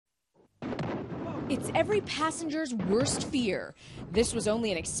It's every passenger's worst fear. This was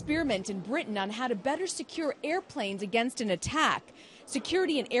only an experiment in Britain on how to better secure airplanes against an attack.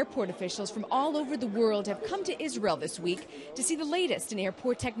 Security and airport officials from all over the world have come to Israel this week to see the latest in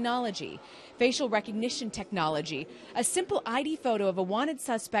airport technology. Facial recognition technology. A simple ID photo of a wanted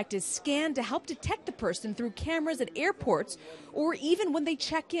suspect is scanned to help detect the person through cameras at airports or even when they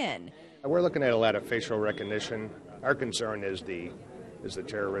check in. We're looking at a lot of facial recognition. Our concern is the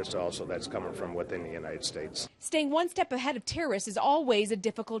terrorist also that's coming from within the United States. Staying one step ahead of terrorists is always a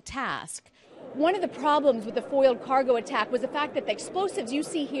difficult task. One of the problems with the foiled cargo attack was the fact that the explosives you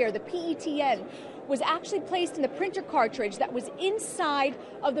see here, the PETN, was actually placed in the printer cartridge that was inside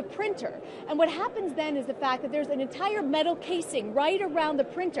of the printer. And what happens then is the fact that there's an entire metal casing right around the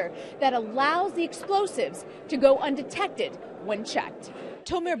printer that allows the explosives to go undetected when checked.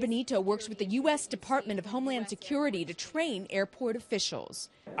 Tomer Benito works with the U.S. Department of Homeland Security to train airport officials.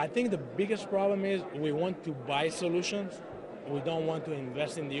 I think the biggest problem is we want to buy solutions. We don't want to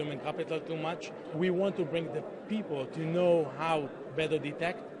invest in the human capital too much. We want to bring the people to know how better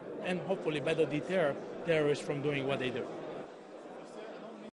detect and hopefully better deter terrorists from doing what they do.